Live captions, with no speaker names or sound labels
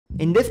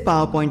In this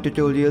PowerPoint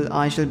tutorial,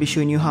 I shall be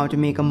showing you how to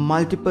make a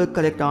multiple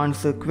correct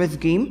answer quiz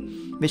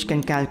game which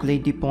can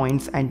calculate the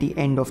points at the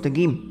end of the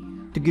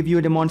game. To give you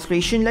a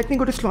demonstration, let me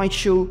go to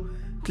slideshow,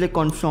 click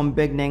on from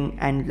beginning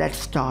and let's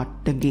start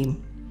the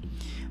game.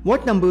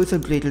 What numbers are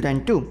greater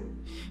than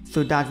 2?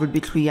 So that would be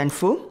 3 and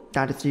 4.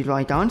 That is the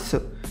right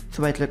answer.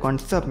 So I click on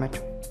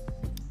submit.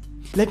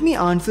 Let me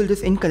answer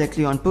this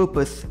incorrectly on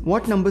purpose.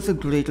 What numbers are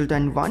greater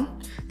than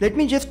 1? Let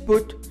me just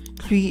put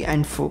 3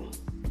 and 4.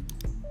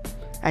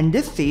 And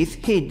this says,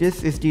 hey,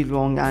 this is the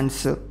wrong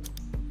answer.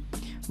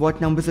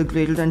 What numbers are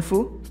greater than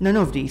 4? None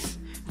of these.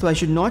 So I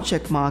should not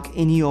check mark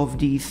any of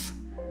these.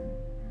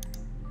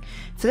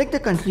 Select the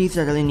countries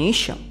that are in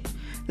Asia.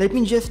 Let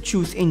me just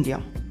choose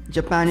India.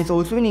 Japan is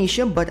also in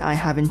Asia, but I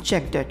haven't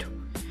checked it.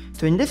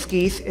 So in this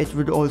case, it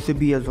would also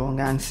be a wrong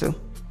answer.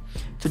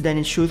 So then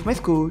it shows my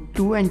score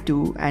 2 and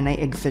 2 and I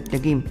exit the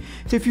game.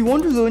 So if you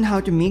want to learn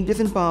how to make this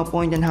in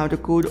PowerPoint and how to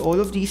code all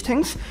of these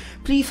things,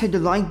 please hit the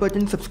like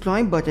button,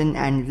 subscribe button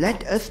and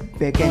let us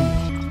begin.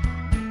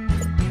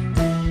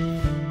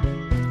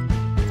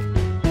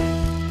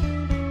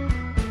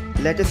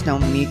 Let us now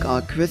make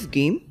our quiz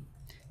game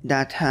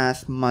that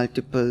has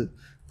multiple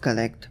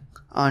correct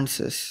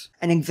answers.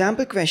 An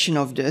example question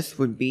of this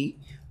would be,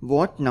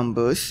 what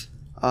numbers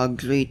are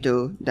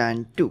greater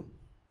than 2?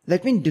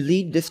 Let me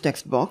delete this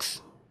text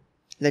box.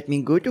 Let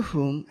me go to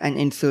home and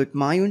insert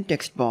my own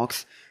text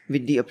box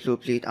with the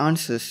appropriate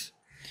answers.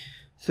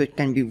 So it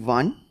can be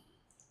 1.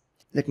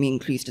 Let me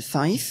increase the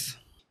size.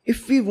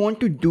 If we want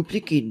to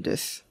duplicate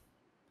this,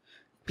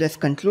 press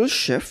Ctrl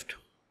Shift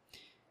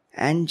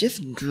and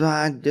just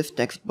drag this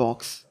text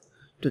box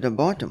to the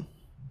bottom.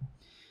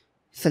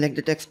 Select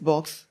the text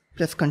box,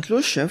 press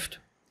Ctrl Shift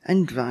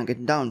and drag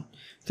it down.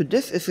 So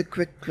this is a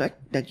quick trick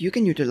that you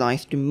can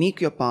utilize to make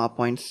your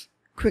PowerPoints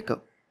quicker.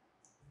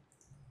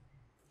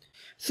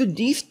 So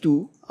these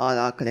two are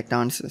our correct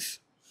answers.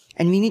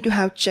 And we need to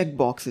have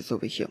checkboxes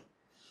over here.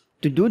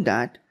 To do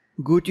that,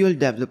 go to your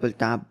Developer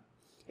tab.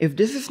 If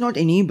this is not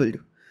enabled,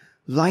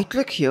 right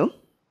click here,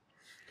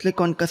 click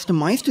on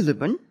Customize to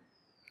Ribbon,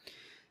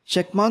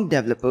 checkmark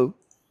Developer,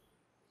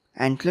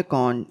 and click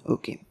on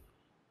OK.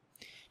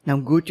 Now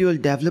go to your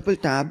Developer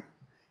tab,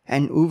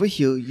 and over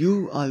here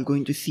you are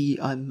going to see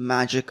our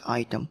magic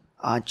item,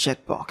 our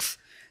checkbox.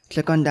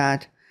 Click on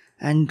that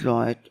and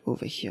draw it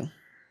over here.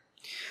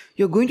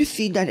 You're going to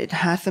see that it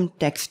has some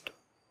text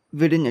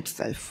within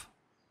itself.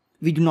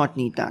 We do not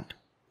need that.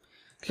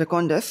 Click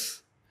on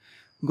this,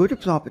 go to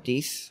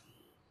Properties,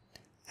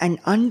 and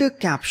under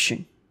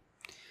Caption,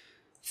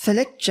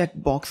 select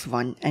Checkbox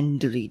 1 and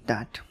delete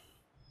that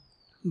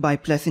by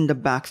pressing the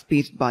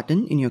backspace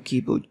button in your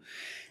keyboard.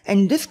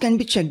 And this can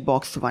be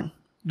Checkbox 1.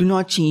 Do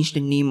not change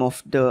the name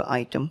of the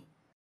item.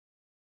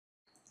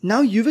 Now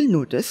you will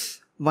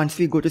notice, once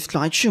we go to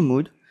slideshow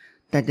mode,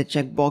 that the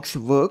checkbox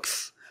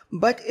works,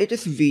 but it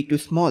is way too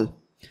small.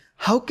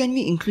 How can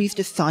we increase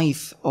the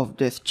size of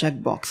this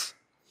checkbox?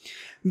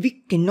 We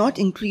cannot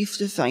increase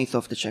the size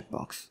of the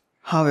checkbox.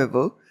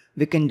 However,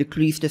 we can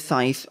decrease the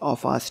size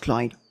of our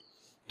slide.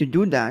 To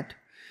do that,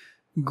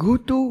 go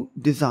to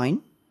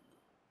Design,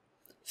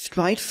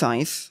 Slide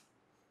Size,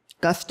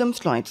 Custom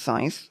Slide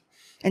Size,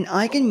 and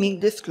I can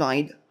make this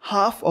slide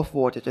half of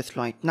what it is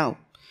right now.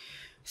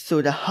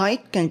 So the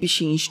height can be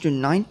changed to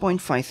 9.5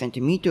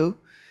 cm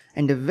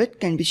and the width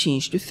can be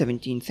changed to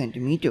 17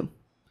 cm.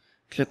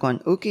 Click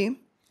on OK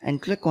and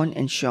click on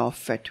Ensure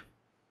Fit.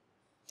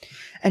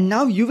 And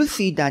now you will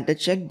see that the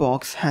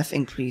checkbox has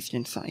increased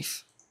in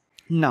size.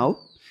 Now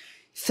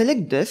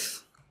select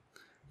this,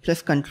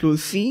 press Ctrl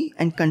C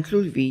and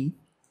Ctrl V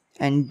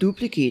and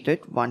duplicate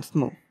it once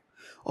more.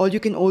 Or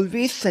you can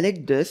always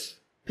select this,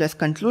 press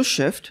Ctrl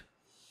Shift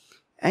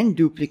and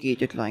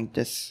duplicate it like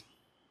this.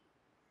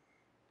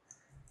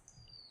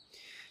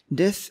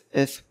 This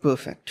is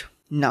perfect.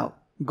 Now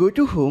go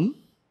to Home,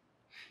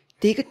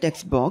 take a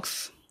text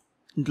box,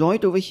 draw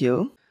it over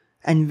here,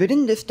 and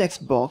within this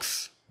text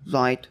box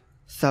write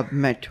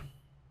Submit.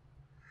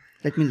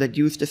 Let me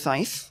reduce the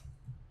size.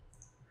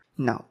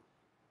 Now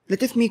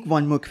let us make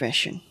one more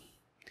question.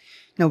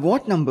 Now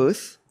what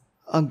numbers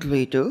are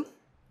greater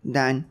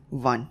than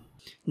 1?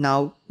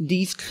 Now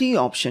these three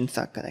options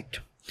are correct.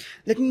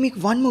 Let me make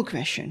one more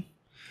question.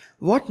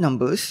 What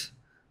numbers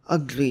are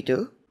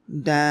greater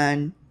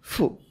than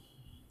 4?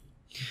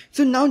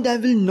 So now there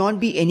will not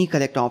be any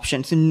correct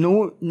options. So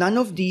none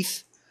of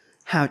these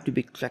have to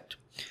be correct.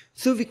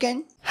 So we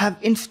can have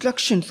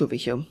instructions over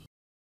here.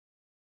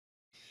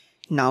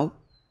 Now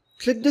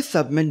click the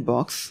Submit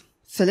box,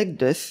 select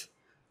this,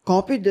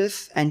 copy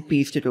this and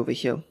paste it over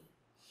here.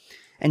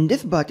 And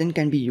this button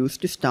can be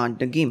used to start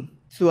the game.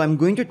 So I'm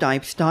going to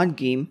type Start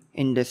Game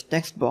in this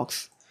text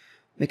box.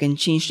 We can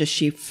change the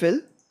shape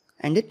fill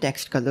and the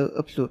text color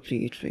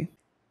appropriately.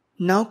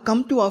 Now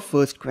come to our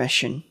first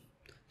question.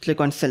 Click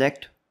on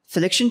Select,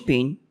 Selection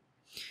pane,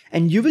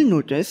 and you will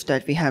notice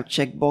that we have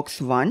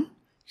Checkbox 1,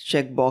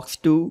 Checkbox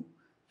 2,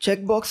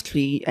 Checkbox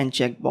 3 and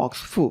Checkbox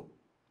 4.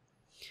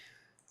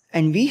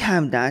 And we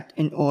have that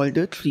in all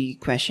the 3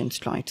 question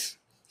slides.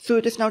 So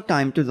it is now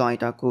time to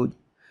write our code.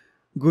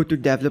 Go to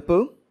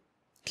Developer,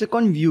 click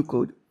on View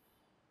Code.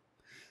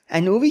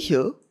 And over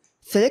here,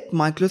 select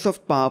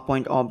Microsoft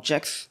PowerPoint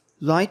Objects,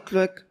 right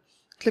click,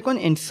 click on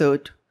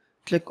Insert,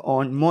 click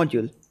on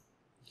Module.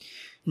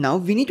 Now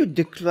we need to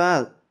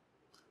declare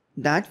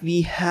that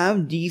we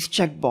have these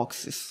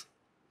checkboxes.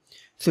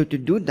 So to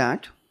do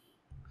that,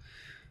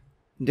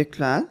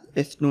 declare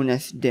is known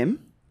as dim,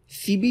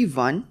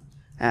 cb1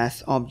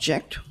 as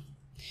object,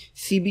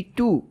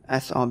 cb2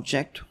 as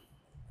object.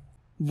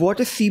 What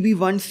is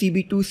cb1,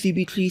 cb2,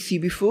 cb3,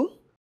 cb4?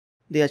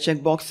 They are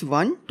checkbox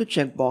 1 to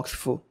checkbox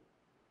 4.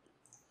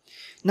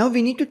 Now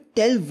we need to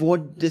tell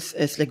what this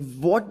is, like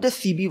what does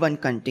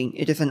cb1 contain?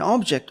 It is an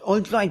object,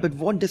 alright, but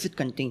what does it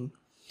contain?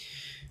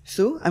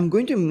 So I'm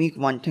going to make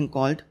one thing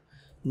called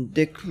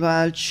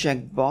declare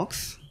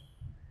checkbox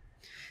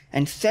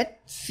and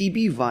set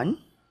cb1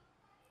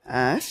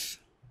 as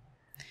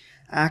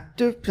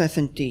active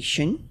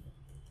presentation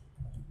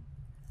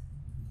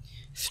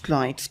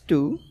slides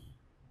 2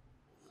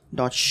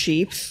 dot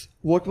shapes.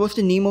 What was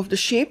the name of the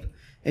shape?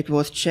 It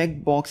was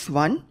checkbox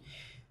 1.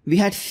 We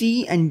had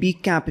C and B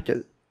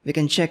capital. We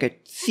can check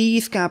it. C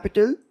is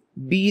capital,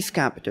 B is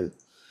capital.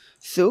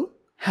 So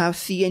have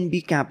C and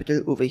B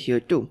capital over here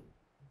too.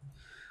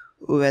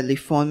 OLE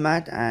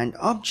format and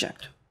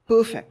object.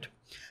 Perfect.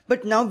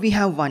 But now we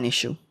have one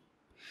issue.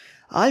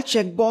 Our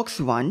checkbox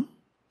 1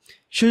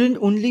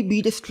 shouldn't only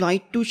be the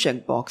slide 2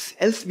 checkbox,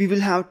 else we will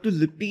have to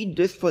repeat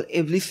this for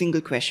every single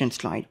question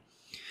slide.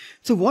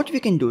 So what we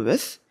can do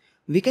is,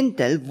 we can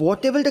tell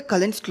whatever the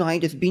current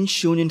slide is being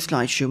shown in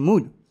slideshow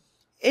mode,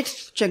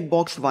 its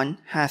checkbox 1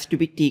 has to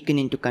be taken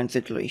into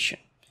consideration.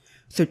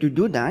 So to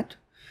do that,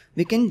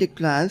 we can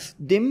declare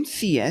dim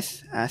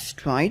CS as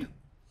slide.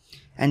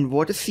 And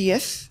what is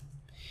CS?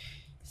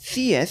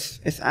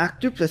 CS is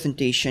active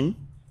presentation,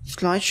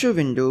 slideshow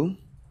window,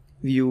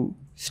 view,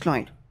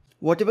 slide.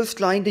 Whatever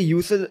slide the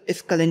user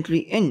is currently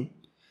in,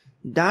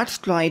 that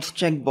slide's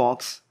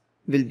checkbox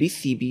will be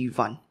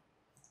CB1.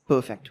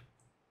 Perfect.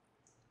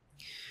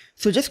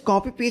 So just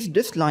copy paste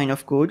this line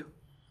of code.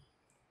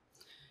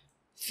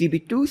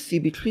 CB2,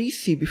 CB3,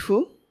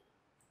 CB4,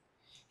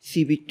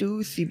 CB2,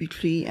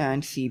 CB3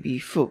 and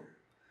CB4.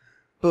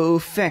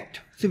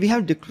 Perfect. So we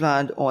have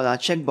declared all our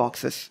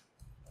checkboxes.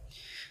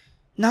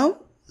 Now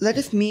let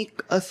us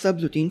make a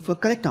subroutine for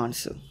correct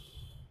answer.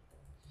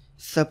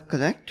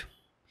 Subcorrect.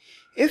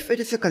 If it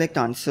is a correct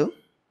answer,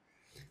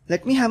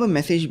 let me have a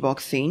message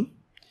box saying,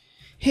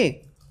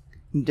 hey,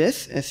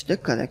 this is the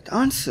correct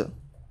answer.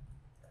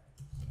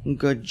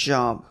 Good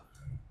job.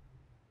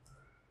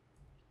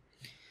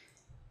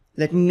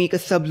 Let me make a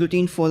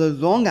subroutine for the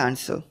wrong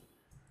answer.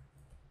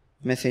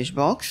 Message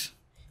box,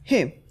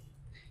 hey,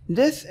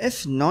 this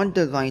is not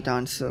the right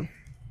answer.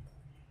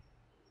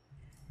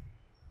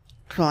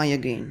 Try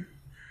again.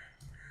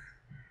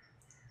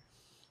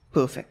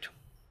 Perfect.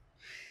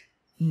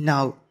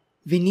 Now,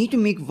 we need to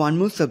make one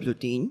more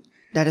subroutine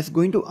that is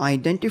going to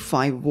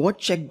identify what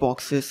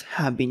checkboxes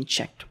have been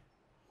checked.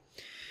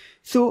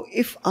 So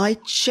if I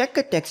check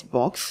a text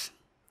box,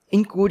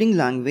 in coding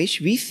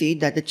language, we say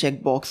that the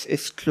checkbox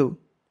is true.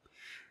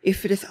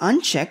 If it is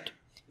unchecked,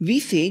 we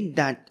say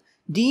that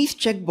these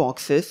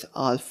checkboxes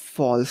are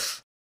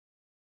false.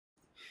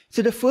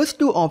 So the first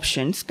two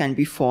options can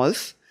be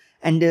false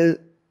and the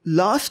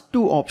last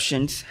two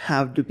options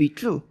have to be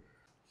true.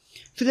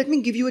 So let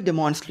me give you a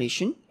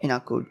demonstration in our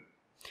code.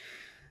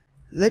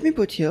 Let me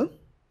put here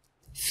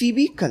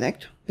CB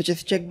collect, which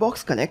is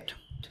checkbox collect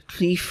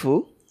 3,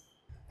 4,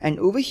 and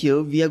over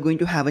here we are going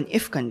to have an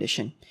if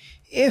condition.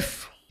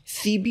 If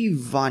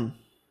CB1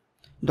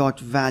 dot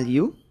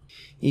value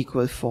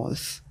equal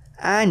false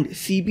and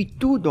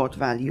CB2 dot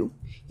value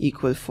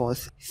equal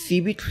false,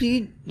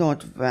 CB3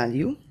 dot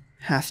value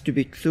has to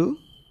be true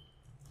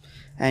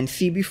and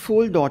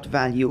CB4 dot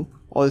value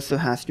also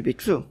has to be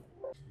true.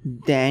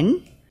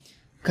 Then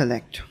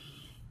collect,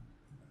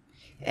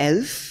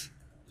 else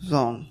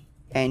wrong,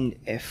 and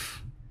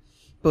if.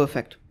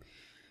 Perfect.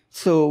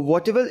 So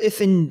whatever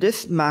is in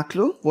this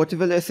macro,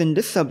 whatever is in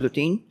this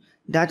subroutine,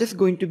 that is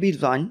going to be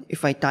run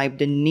if I type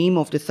the name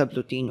of the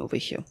subroutine over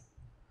here.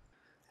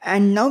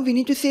 And now we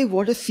need to say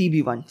what is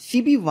CB1.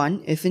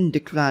 CB1 is in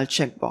declare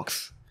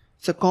checkbox.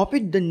 So copy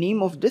the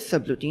name of this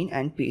subroutine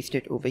and paste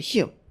it over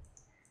here.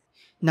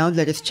 Now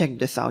let us check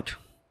this out.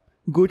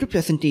 Go to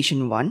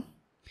presentation 1.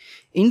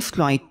 In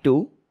slide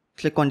 2,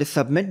 click on the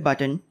submit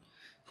button,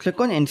 click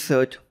on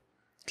insert,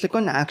 click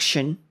on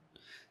action,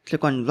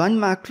 click on run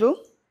macro,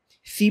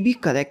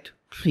 CB correct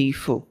 3,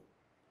 4.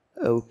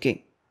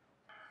 Okay.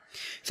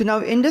 So now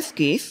in this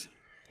case,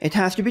 it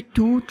has to be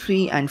 2,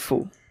 3 and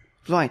 4.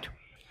 Right.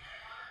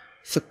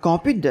 So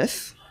copy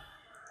this,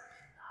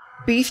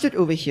 paste it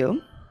over here.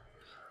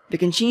 We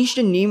can change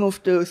the name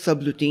of the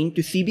subroutine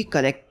to CB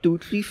correct 2,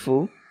 3,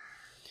 4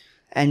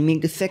 and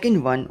make the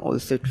second one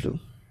also true.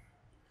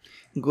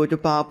 Go to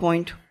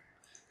PowerPoint,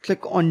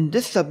 click on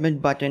this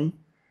submit button,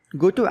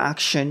 go to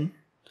action,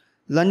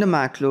 run the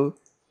macro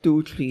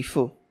 2, 3,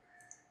 4.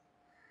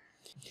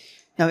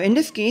 Now in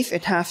this case,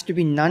 it has to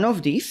be none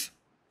of these.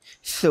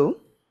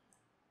 So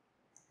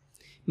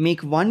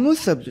make one more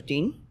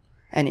subroutine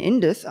And in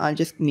this, I'll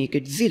just make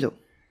it 0.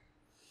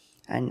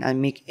 And I'll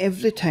make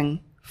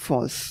everything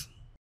false.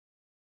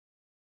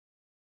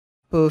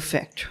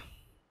 Perfect.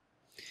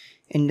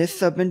 In this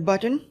submit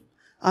button,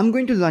 I'm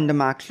going to run the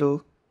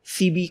macro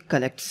cb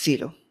collect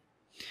 0.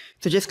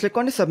 So just click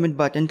on the submit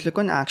button, click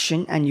on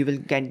action, and you will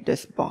get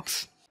this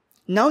box.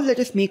 Now let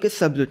us make a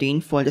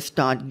subroutine for the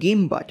start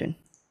game button.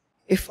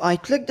 If I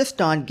click the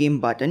start game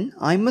button,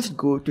 I must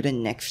go to the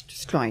next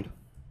slide.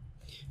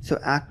 So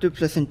active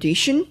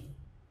presentation,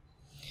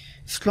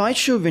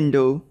 slideshow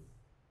window,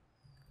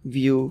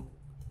 view,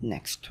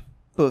 next.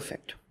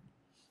 Perfect.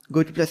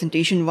 Go to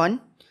presentation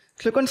 1,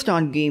 click on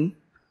start game,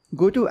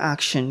 go to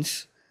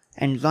actions,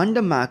 and run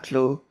the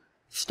macro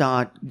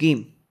start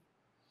game.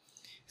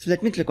 So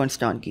let me click on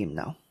start game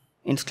now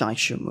in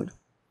slideshow mode.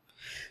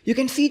 You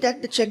can see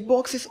that the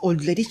checkbox is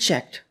already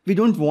checked. We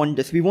don't want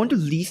this. We want to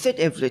reset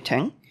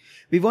everything.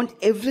 We want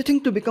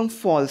everything to become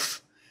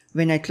false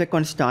when I click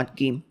on start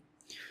game.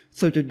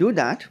 So to do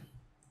that,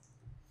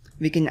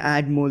 we can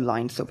add more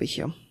lines over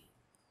here.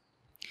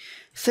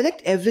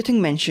 Select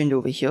everything mentioned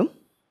over here.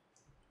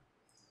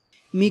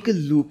 Make a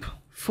loop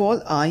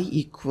for I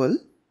equal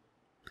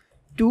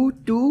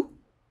 2.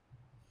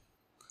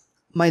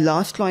 My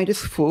last slide is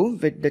 4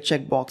 with the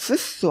checkboxes,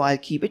 so I'll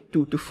keep it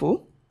 2 to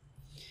 4.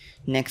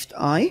 Next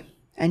I,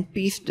 and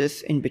paste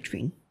this in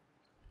between.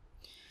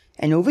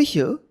 And over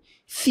here,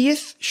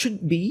 CS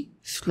should be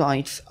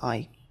slides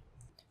I.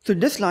 So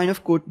this line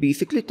of code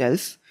basically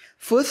tells,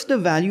 first the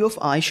value of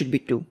I should be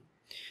 2.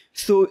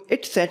 So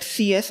it sets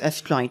CS as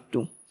slide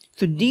 2.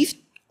 So these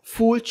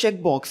 4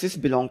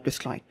 checkboxes belong to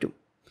slide 2.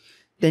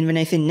 Then when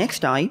I say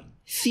next I,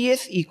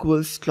 CS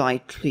equals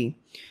slide 3.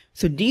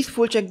 So these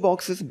 4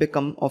 checkboxes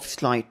become of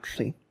slide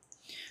 3.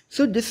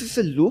 So this is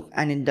a loop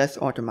and it does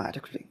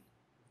automatically.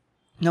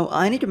 Now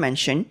I need to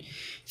mention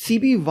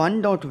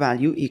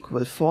cb1.value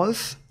equal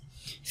false,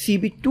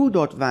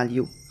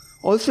 cb2.value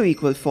also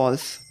equal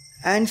false,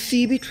 and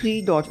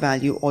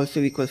cb3.value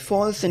also equals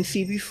false, and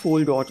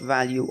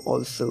cb4.value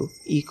also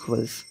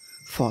equals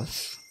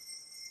false.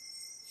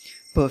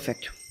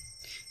 Perfect.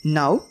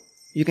 Now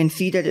you can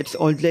see that it's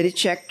already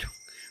checked,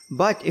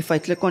 but if I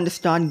click on the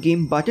start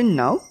game button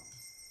now,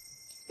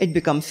 it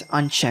becomes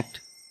unchecked.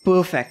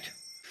 Perfect.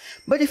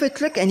 But if I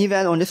click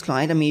anywhere on the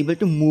slide, I'm able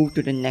to move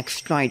to the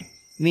next slide.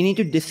 We need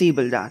to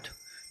disable that.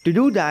 To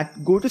do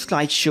that, go to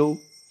slideshow,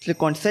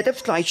 click on setup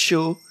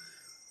slideshow,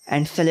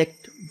 and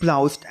select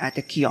browsed at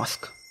a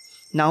kiosk.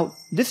 Now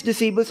this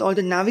disables all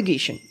the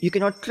navigation. You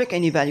cannot click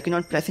anywhere, you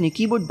cannot press any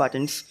keyboard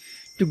buttons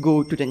to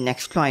go to the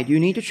next slide. You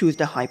need to choose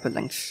the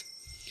hyperlinks.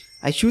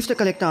 I choose the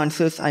correct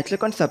answers, I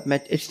click on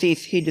submit, it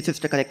says, hey, this is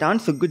the correct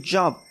answer, good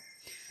job.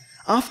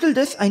 After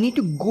this, I need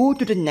to go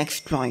to the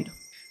next slide.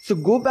 So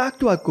go back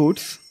to our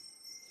codes,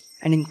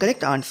 and in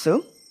correct answer,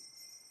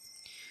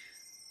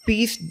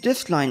 paste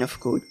this line of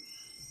code.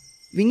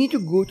 We need to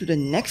go to the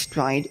next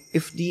slide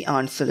if the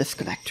answer is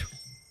correct.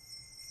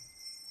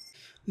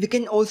 We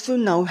can also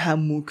now have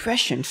more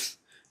questions.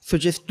 So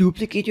just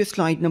duplicate your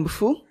slide number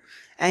 4,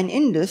 and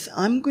in this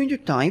I'm going to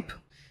type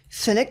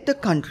select the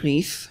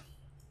countries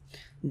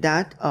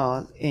that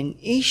are in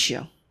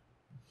Asia.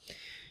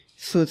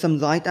 So some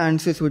right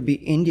answers would be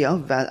India,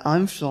 where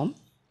I'm from.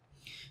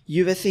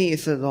 USA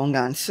is the wrong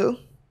answer.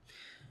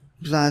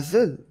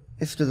 Brazil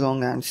is the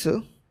wrong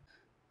answer.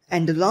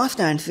 And the last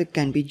answer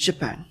can be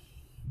Japan.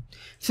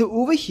 So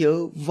over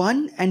here,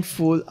 1 and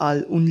 4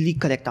 are only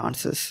correct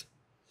answers.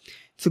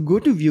 So go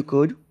to view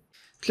code,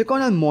 click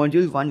on our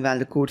module 1 where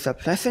the codes are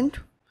present.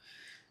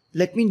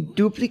 Let me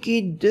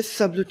duplicate this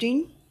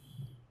subroutine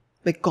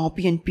by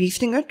copy and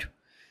pasting it.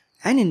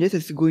 And in this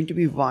it's going to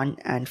be 1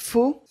 and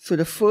 4. So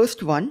the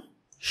first one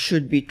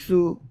should be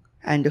true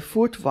and the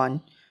fourth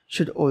one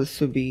should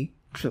also be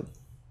true.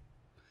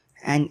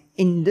 And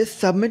in this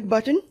submit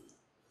button,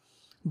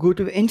 go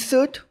to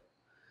insert,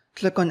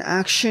 click on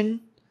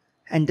action,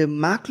 and the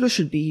macro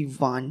should be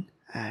 1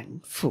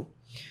 and 4.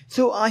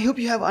 So I hope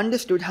you have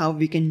understood how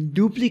we can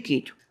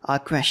duplicate our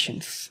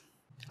questions.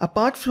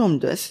 Apart from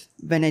this,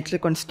 when I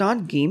click on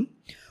start game,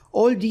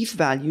 all these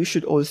values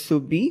should also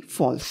be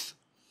false.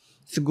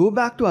 So go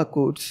back to our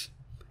codes,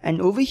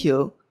 and over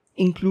here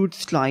include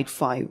slide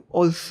 5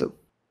 also.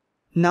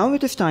 Now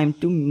it is time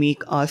to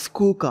make our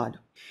scorecard.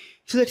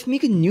 So let's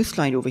make a new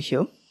slide over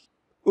here.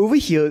 Over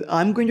here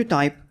I'm going to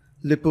type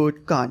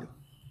report card.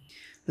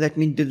 Let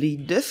me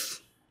delete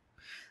this.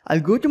 I'll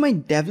go to my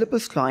developer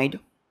slide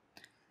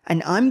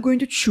and I'm going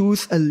to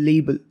choose a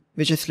label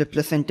which is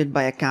represented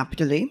by a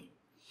capital A,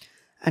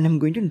 and I'm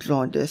going to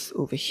draw this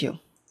over here.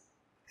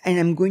 And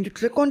I'm going to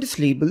click on this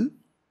label,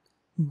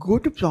 go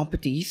to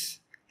properties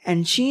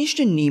and change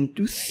the name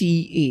to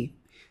CA,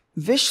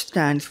 which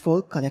stands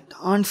for correct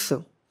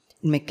answer.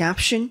 In my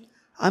caption,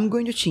 I'm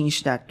going to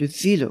change that to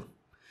 0.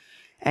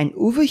 And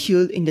over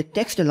here in the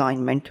text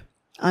alignment,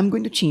 I'm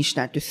going to change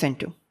that to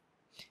center.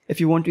 If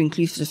you want to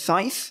increase the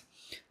size,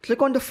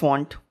 click on the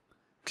font,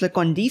 click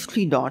on these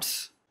 3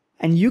 dots,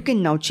 and you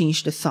can now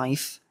change the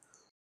size.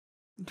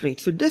 Great,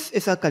 so this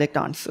is our correct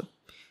answer.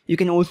 You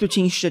can also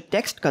change the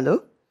text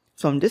color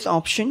from this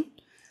option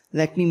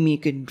Let me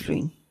make it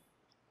green.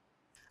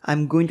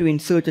 I'm going to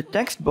insert a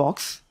text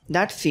box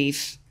that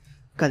says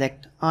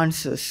collect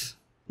answers.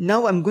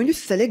 Now I'm going to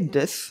select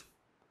this.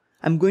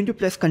 I'm going to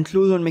press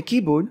Ctrl on my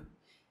keyboard,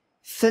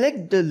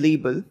 select the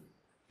label,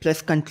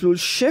 press Ctrl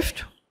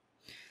Shift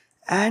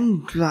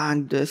and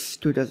drag this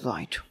to the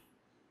right.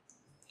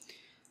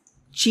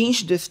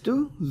 Change this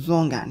to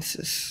wrong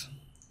answers.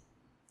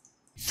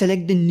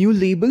 Select the new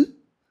label,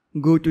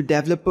 go to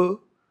Developer,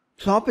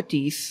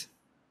 Properties,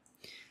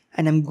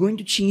 and I'm going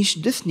to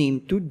change this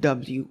name to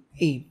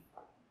WA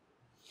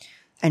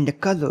and the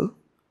color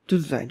to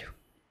red.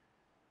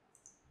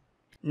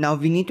 Now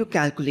we need to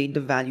calculate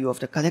the value of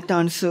the correct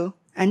answer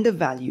and the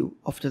value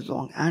of the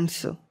wrong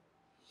answer.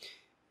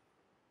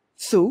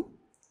 So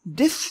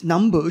this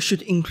number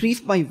should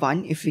increase by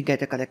 1 if we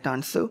get a correct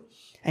answer,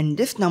 and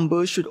this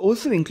number should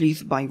also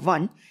increase by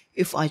 1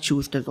 if I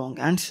choose the wrong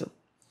answer.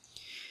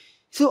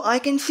 So I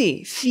can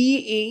say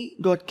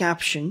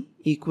ca.caption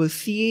equals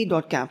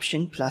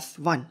ca.caption plus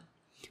 1.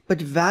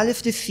 But where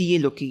is the CA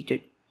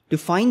located? To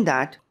find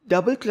that,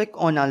 double click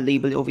on our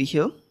label over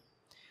here.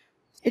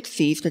 It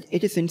says that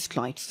it is in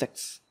slide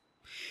 6.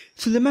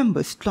 So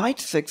remember, slide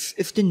 6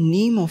 is the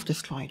name of the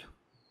slide.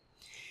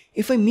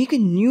 If I make a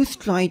new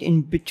slide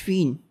in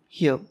between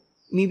here,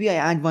 maybe I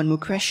add one more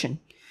question,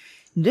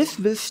 this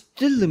will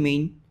still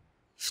remain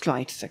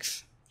slide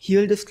 6.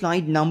 Here the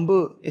slide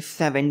number is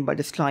 7, but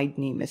the slide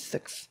name is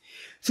 6.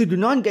 So do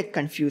not get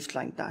confused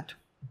like that.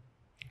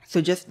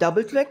 So just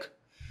double click.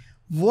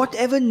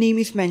 Whatever name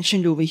is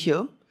mentioned over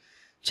here,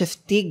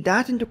 just take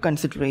that into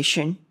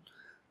consideration.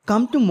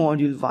 Come to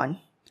module 1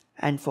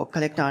 and for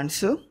correct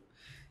answer,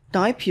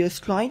 type here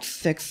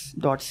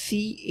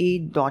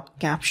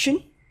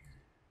slide6.ca.caption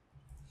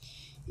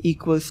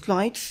equals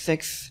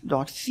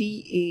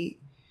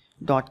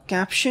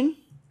slide6.ca.caption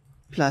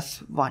plus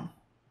 1.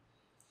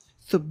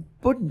 So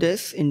put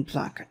this in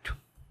bracket.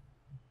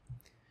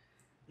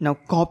 Now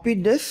copy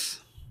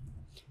this,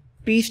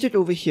 paste it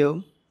over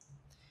here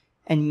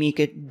and make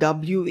it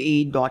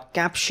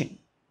wa.caption.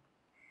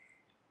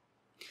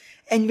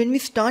 And when we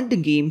start the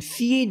game,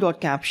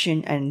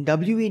 ca.caption and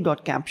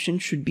wa.caption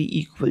should be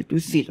equal to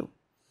 0.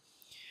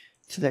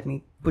 So let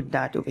me put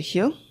that over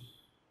here,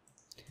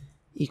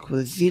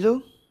 equals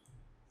 0,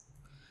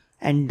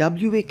 and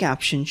wa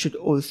caption should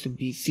also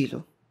be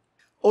 0.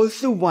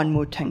 Also one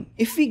more thing,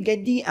 if we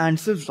get the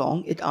answer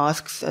wrong, it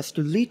asks us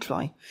to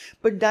retry,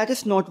 but that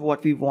is not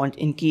what we want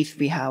in case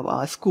we have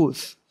our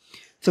scores.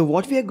 So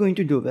what we are going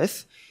to do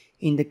is,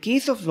 in the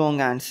case of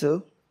wrong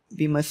answer,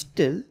 we must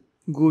still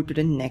go to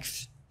the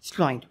next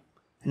slide.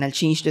 And I'll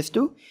change this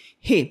to,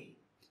 hey,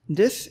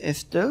 this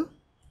is the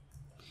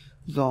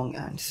wrong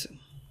answer.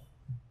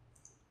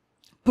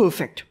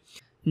 Perfect.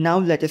 Now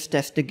let us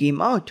test the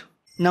game out.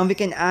 Now we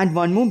can add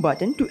one more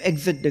button to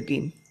exit the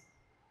game.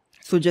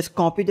 So just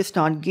copy the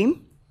start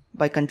game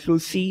by Ctrl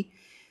C,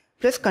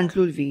 press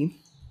Ctrl V,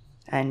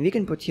 and we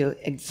can put here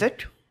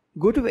exit,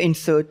 go to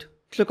insert,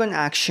 click on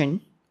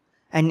action,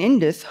 and in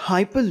this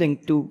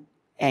hyperlink to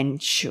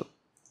end show.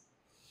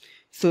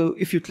 So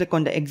if you click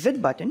on the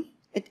exit button,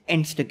 it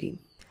ends the game.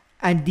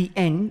 At the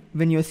end,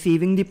 when you're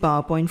saving the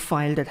PowerPoint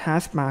file that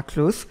has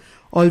macros,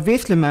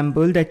 always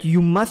remember that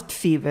you must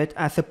save it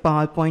as a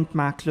PowerPoint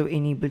macro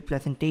enabled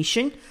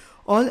presentation,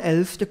 or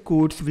else the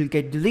codes will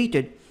get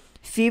deleted.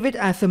 Save it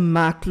as a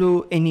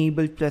macro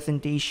enabled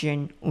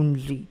presentation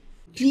only.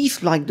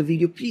 Please like the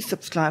video, please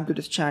subscribe to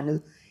this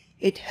channel.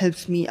 It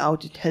helps me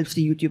out, it helps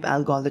the YouTube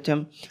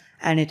algorithm,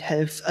 and it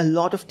helps a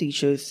lot of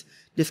teachers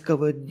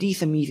discover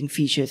these amazing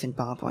features in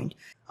PowerPoint.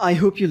 I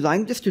hope you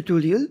liked this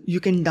tutorial. You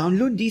can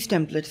download these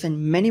templates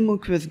and many more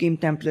quiz game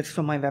templates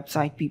from my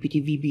website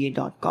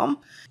pptvba.com.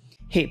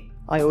 Hey,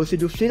 I also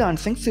do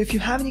freelancing, so if you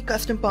have any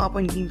custom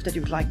PowerPoint games that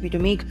you'd like me to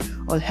make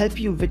or help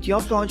you with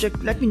your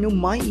project, let me know.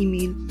 My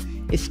email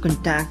is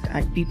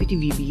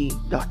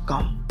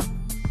contact@pptvba.com.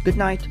 Good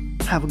night,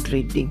 have a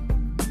great day.